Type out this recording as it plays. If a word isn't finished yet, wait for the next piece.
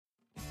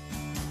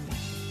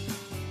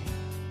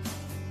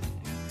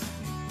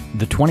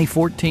The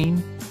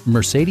 2014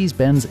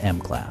 Mercedes-Benz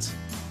M-Class.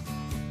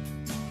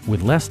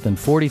 With less than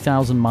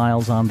 40,000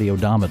 miles on the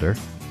odometer,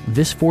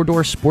 this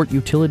four-door sport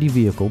utility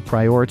vehicle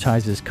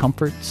prioritizes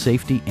comfort,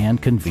 safety,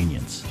 and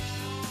convenience.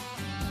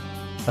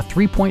 A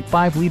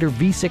 3.5-liter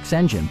V6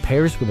 engine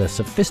pairs with a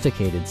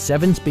sophisticated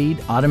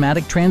 7-speed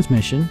automatic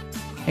transmission,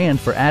 and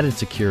for added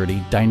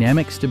security,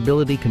 dynamic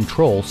stability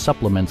control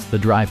supplements the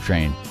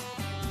drivetrain.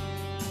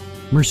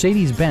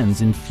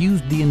 Mercedes-Benz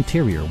infused the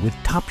interior with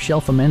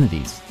top-shelf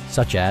amenities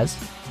such as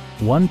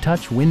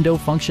one-touch window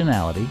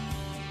functionality,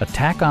 a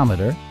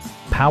tachometer,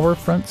 power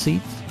front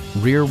seats,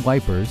 rear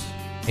wipers,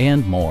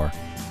 and more.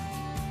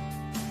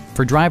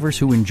 For drivers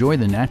who enjoy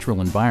the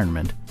natural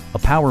environment, a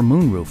power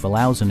moonroof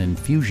allows an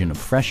infusion of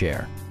fresh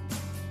air.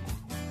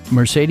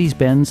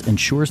 Mercedes-Benz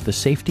ensures the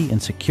safety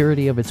and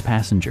security of its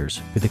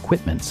passengers with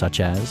equipment such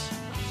as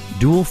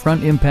dual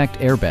front impact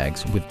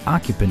airbags with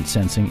occupant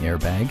sensing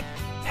airbag,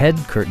 head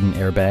curtain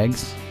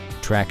airbags,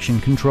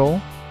 traction control,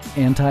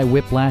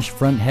 anti-whiplash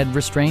front head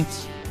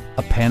restraints,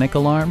 a panic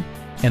alarm,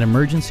 an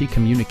emergency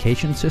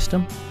communication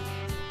system,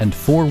 and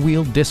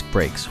four-wheel disc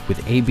brakes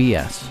with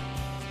ABS.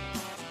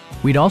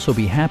 We'd also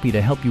be happy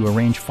to help you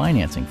arrange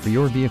financing for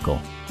your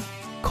vehicle.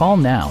 Call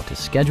now to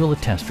schedule a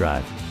test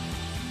drive.